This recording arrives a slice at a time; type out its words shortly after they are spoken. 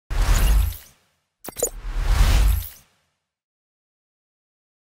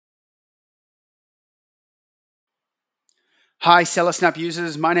Hi, SellerSnap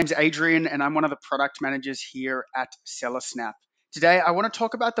users. My name's Adrian, and I'm one of the product managers here at SellerSnap. Today, I want to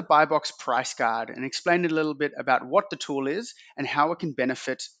talk about the BuyBox Price Guard and explain a little bit about what the tool is and how it can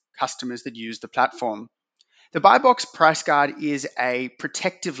benefit customers that use the platform. The BuyBox Price Guard is a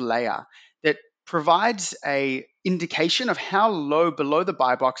protective layer that provides a indication of how low below the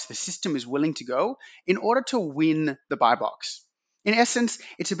buy box the system is willing to go in order to win the buy box. In essence,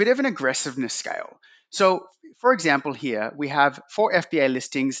 it's a bit of an aggressiveness scale. So, for example, here we have four FBA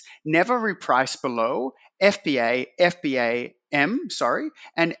listings never reprice below FBA,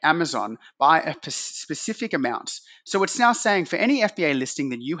 and Amazon by a specific amount. So it's now saying for any FBA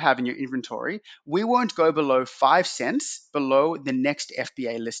listing that you have in your inventory, we won't go below 5 cents below the next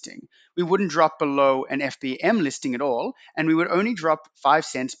FBA listing. We wouldn't drop below an FBM listing at all, and we would only drop 5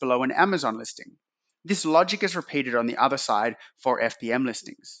 cents below an Amazon listing. This logic is repeated on the other side for FBM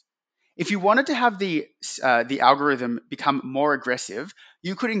listings. If you wanted to have the algorithm become more aggressive,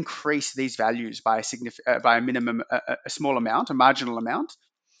 you could increase these values by by a minimum, a small amount, a marginal amount,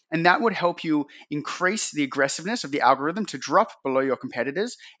 and that would help you increase the aggressiveness of the algorithm to drop below your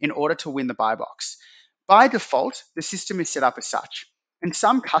competitors in order to win the buy box. By default, the system is set up as such. And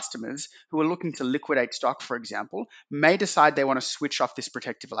some customers who are looking to liquidate stock, for example, may decide they want to switch off this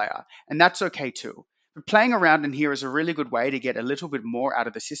protective layer, and that's okay too. But playing around in here is a really good way to get a little bit more out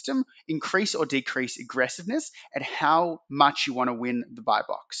of the system, increase or decrease aggressiveness at how much you want to win the buy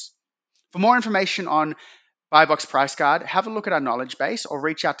box. For more information on Buy Box Price Guard, have a look at our knowledge base or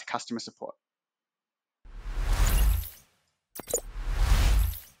reach out to customer support.